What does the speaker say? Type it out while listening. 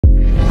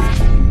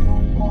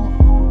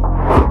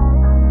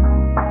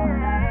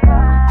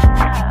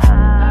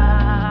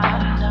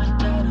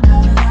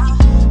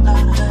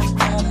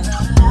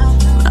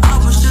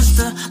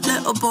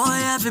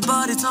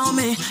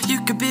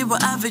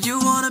whatever you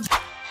wanna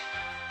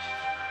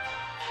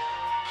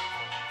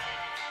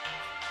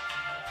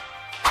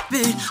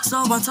be. So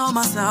I told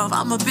myself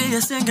I'ma be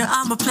a singer,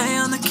 I'ma play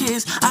on the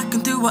keys. I can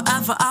do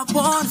whatever I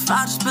want if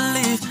I just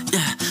believe,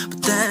 yeah.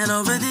 But then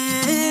over the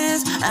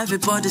years,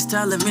 everybody's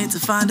telling me to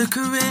find a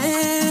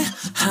career,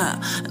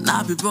 and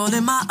I'll be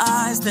rolling my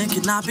eyes,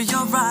 thinking I'll be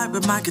alright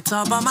with my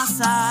guitar by my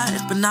side.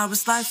 But now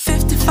it's like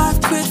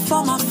 55 quid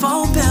for my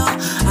phone bill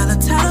and a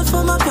tenner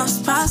for my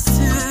bus pass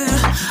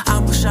too. I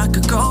wish I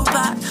could go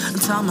back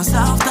and tell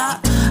myself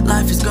that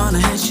life is gonna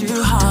hit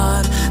you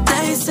hard.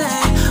 They say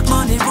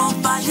money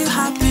won't buy you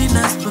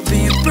happiness, but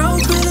being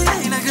broke really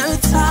ain't a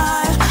good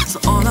time. So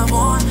all I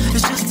want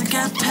is just to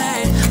get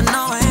paid, and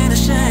no, I ain't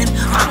ashamed.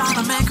 I'm trying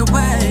to make a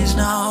wage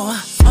now.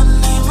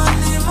 Money,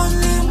 money,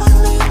 money,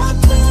 money,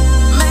 money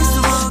makes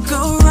the world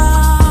go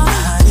round.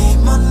 I need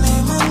money,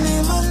 money,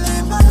 money,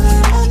 money,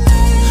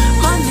 money.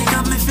 Money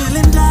got me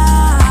feeling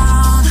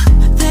down.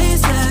 They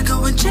said go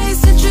and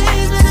chase your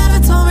dreams, but never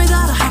told me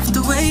that I have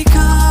to wake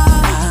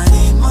up. I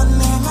need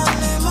money,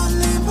 money,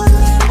 money,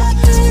 money,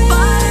 money.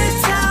 Somebody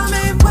tell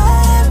me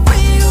where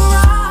we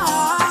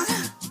wrong.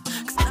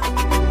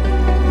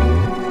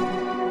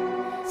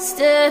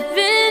 Step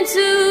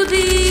into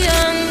the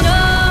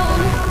unknown,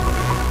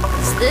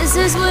 'cause this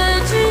is where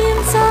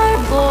dreams are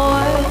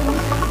born.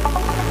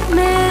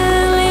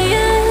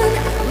 Million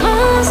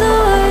miles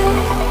away,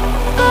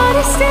 but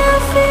it still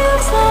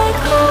feels like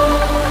home.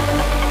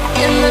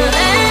 In the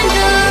land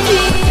of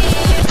Eve.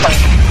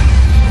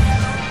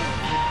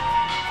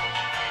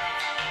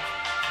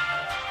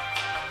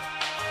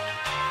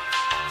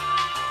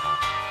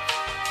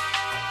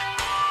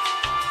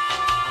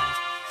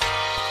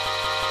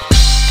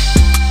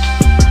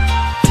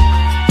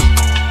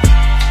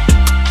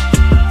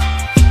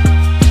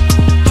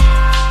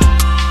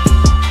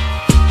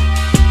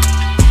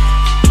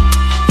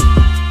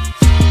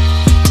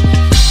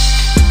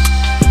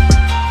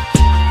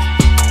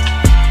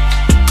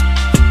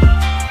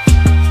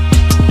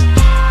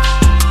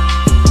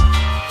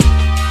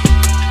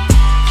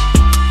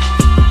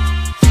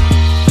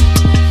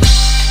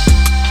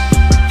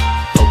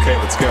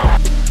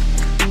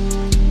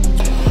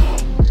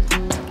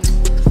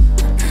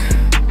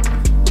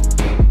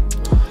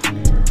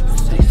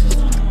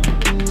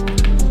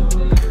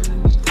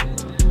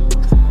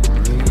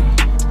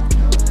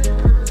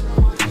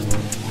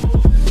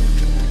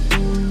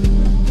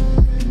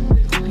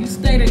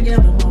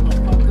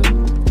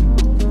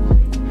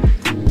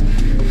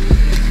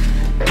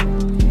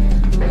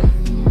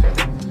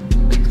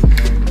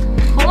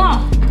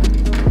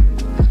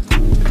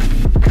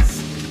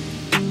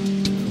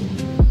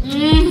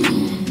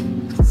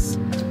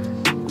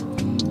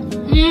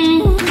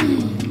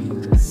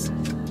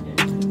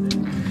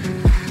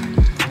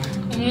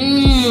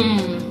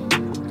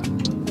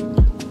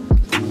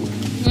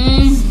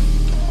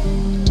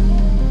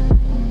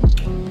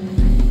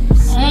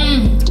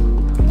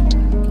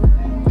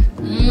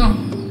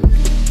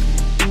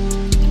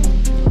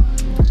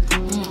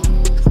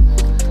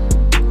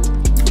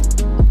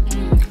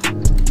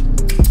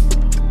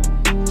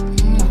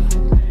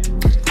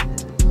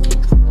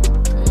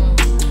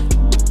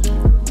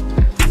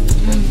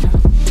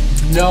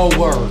 No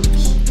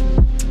words.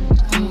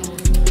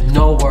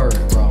 No words,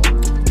 bro.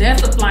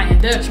 That's a flying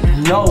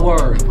Dutchman. No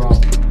words, bro.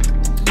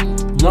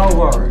 No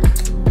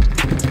words.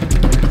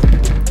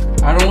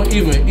 I don't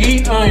even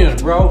eat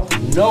onions, bro.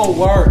 No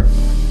words.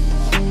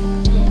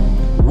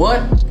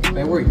 What?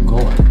 Man, where you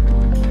going?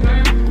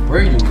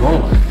 Where you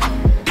going?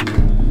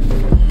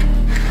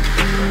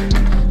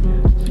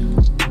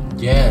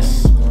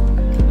 Yes.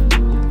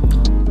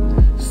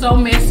 So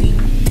messy.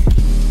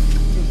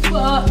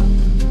 Fuck.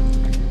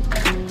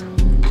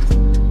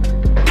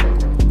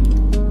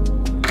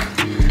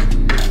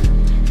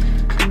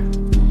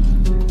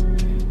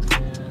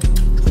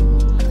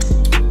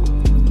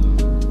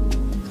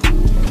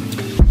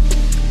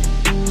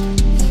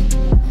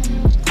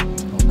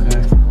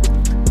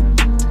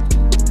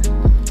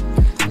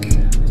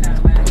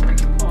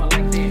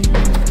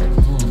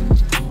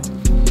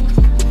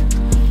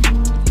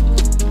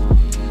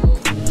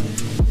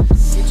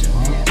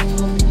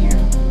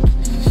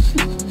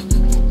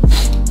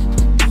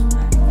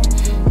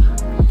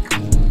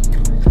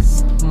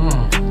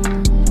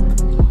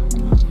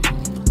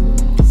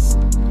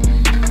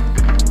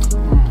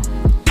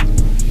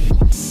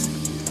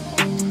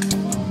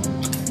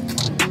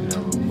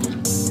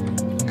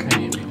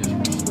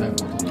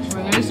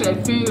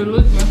 That finger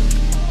looking.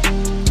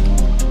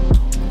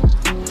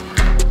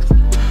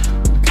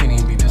 You can't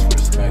even be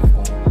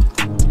disrespectful.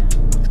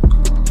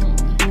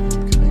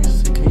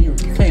 You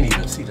can't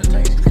even see the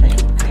taste. You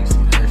can't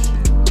see that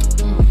shit.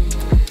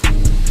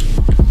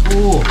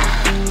 Ooh.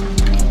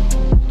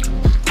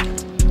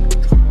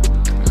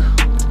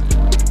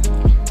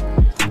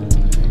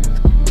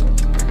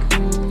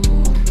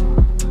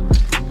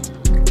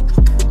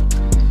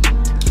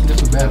 This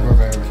is a bad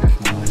burger I ever tasted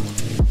in my life.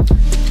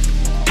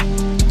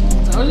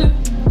 Told you.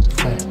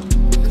 Man.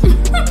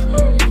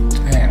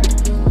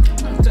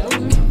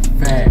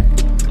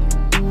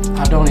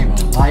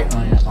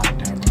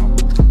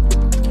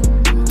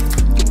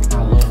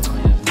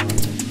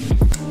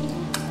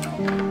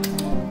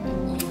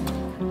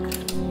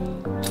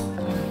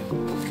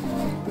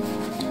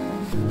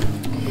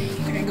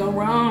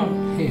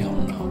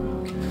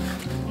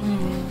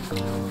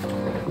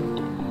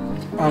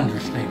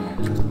 understatement.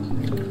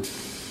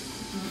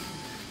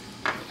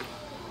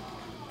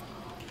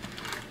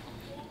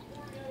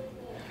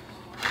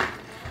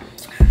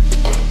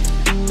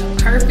 The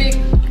perfect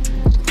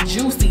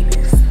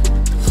juiciness.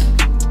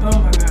 Oh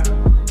my god.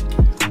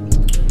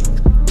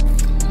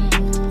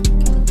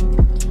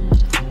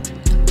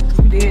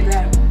 You did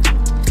that.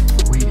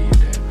 We did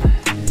that.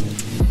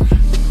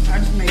 I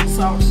just made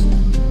sauce. You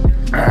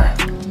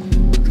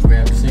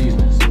grabbed the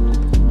seasonings.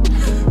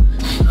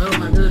 Oh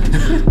my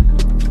goodness.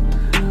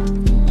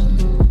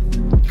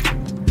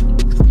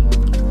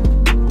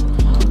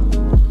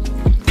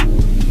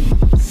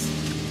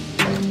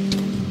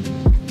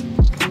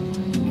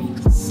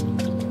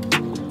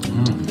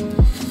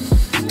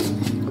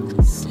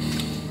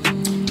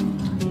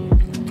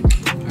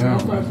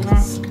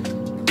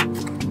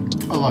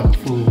 I like the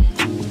food.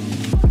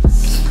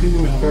 Excuse me,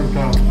 every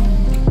time.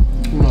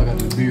 You know I got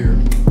this beard.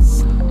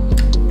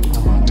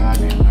 Oh my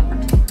goddamn number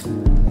 2.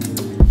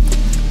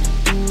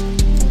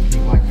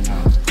 You like me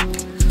now?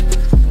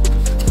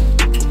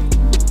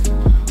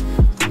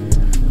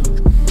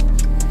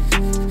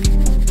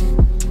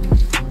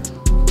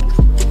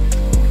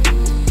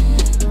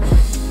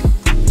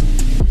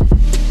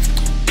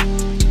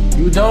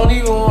 You don't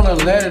even want to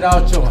let it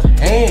out your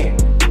hand.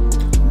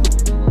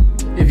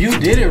 If you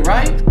did it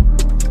right,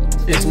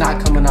 it's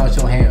not coming out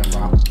your hand,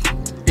 bro.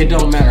 It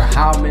don't matter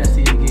how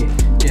messy it get.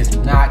 It's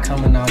not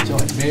coming out your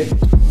hand, bitch.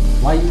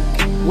 Why you?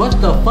 What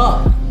the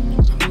fuck?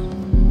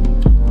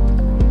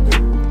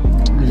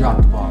 You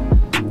dropped the ball.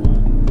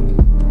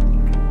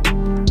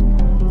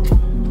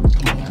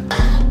 Come on, man.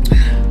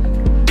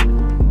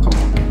 Come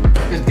on, man.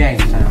 It's game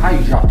time. How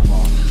you drop the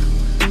ball?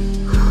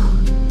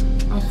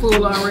 I'm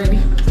full already.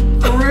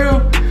 For real?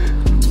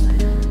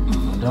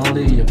 Don't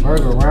leave your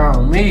burger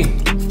around me.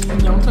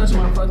 Don't touch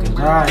my fucking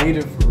burger. I eat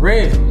it for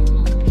real.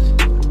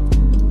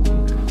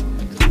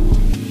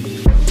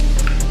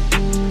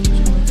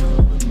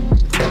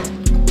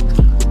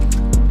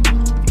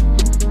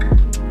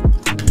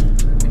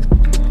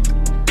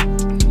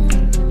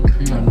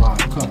 You gotta know how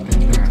to cook that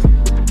there.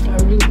 I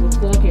really will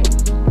fuck it.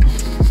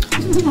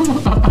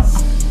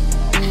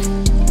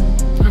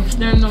 I'm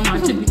standing on my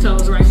tippy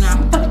toes right now.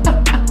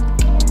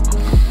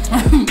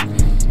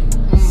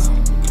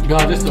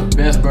 God, this is the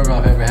best burger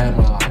I've ever had in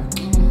my life.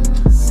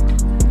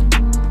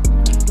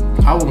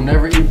 I will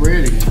never eat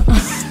bread again.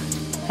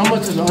 How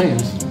much is the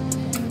onions?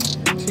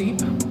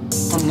 Cheap.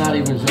 I'm not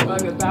even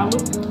Like joking.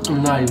 $1.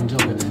 I'm not even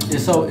joking.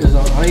 Is an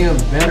onion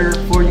better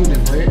for you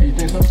than bread? You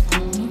think so?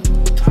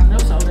 I know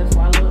so. That's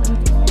why I love it.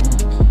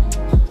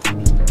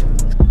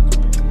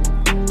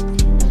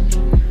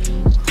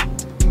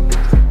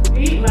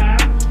 Eat, man.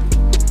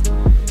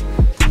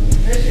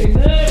 That shit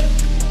good.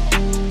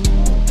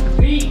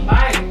 Eat,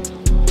 bite.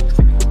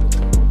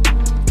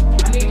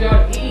 I need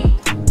y'all to eat.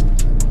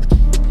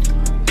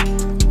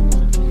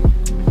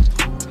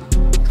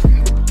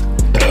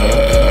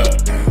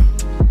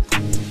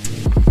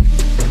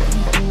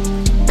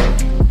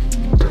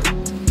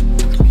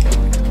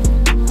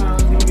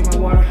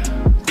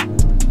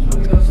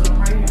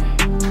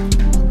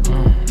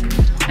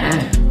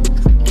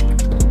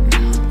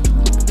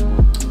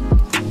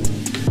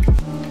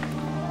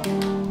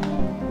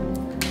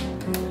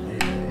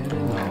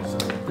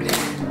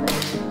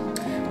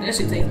 That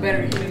shit tastes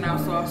better than In-N-Out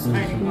sauce. I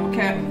ain't even gonna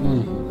cap.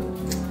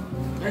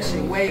 That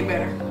shit way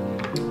better.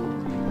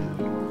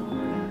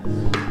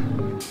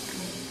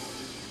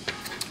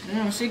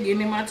 Damn, shit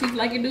getting in my teeth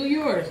like it do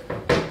yours.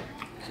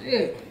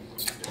 Shit.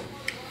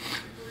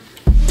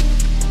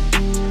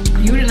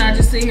 You did not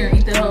just sit here and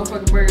eat that whole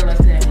fucking burger like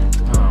that.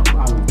 I want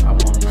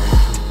another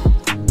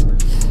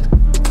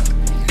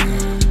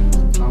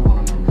 2. I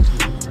want another 2.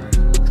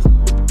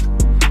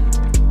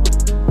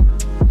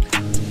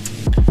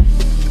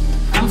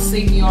 I'm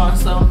sick, y'all,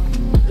 so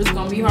it's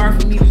gonna be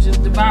hard for me to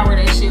just devour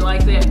that shit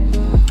like that.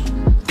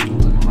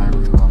 Looking like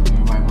real off. You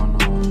right my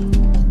nose.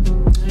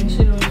 Ain't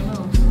shit on your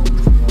nose.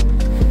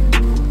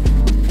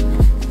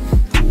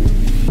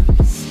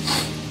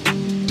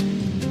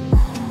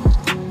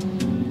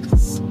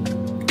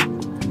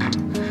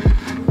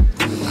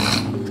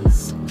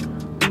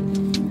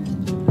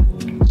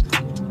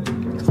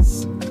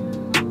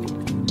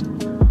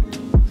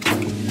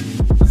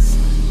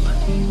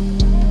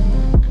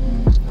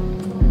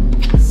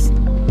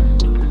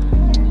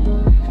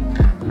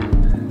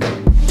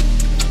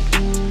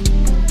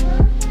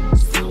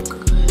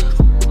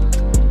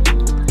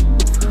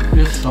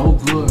 It's so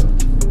good.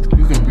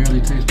 You can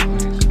barely taste the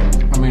things.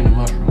 I mean the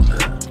mushrooms.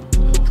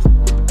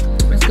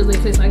 That's because they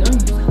taste like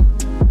onions.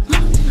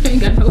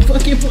 Ain't got no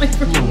fucking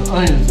flavor. You know, the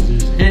onions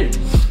is just hit.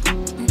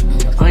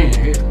 The onion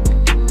hit.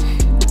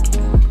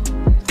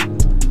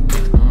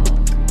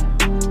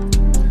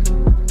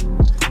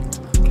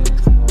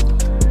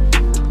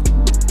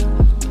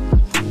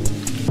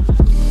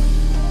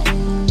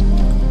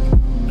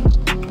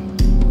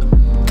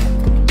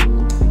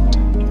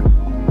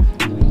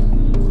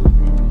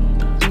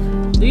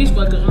 These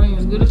fucking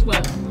onions good as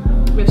well.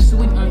 They're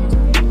sweet onions.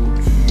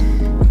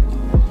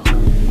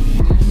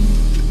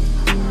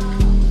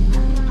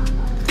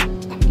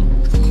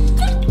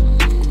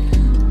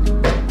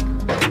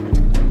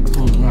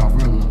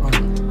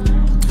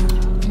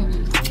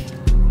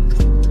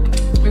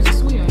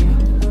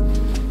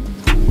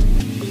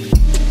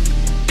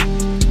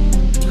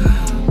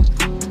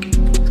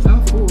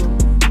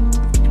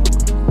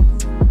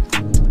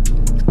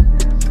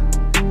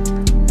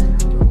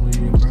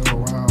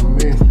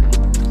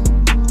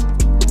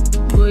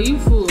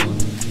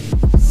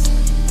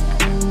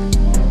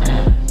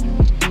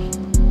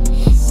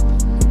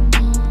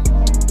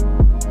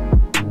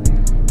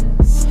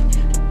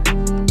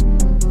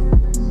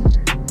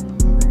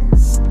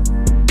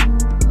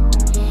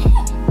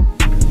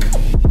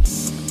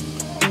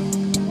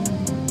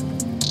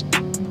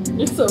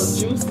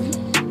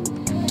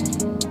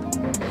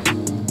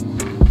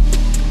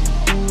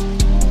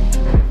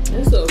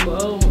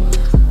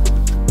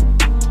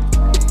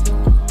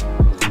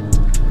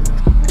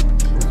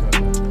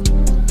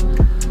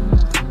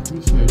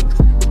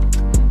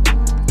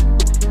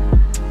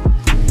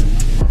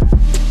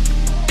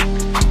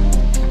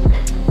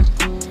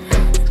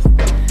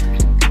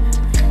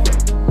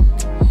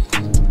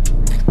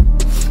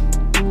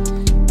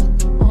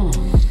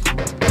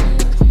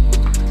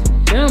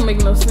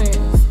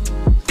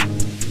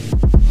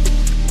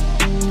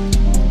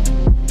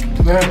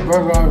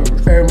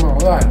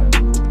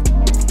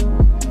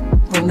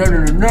 You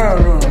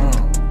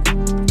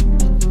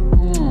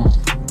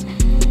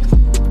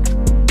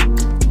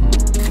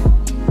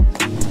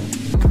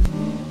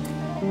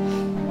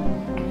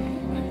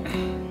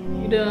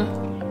done?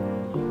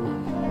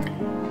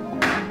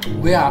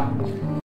 We out.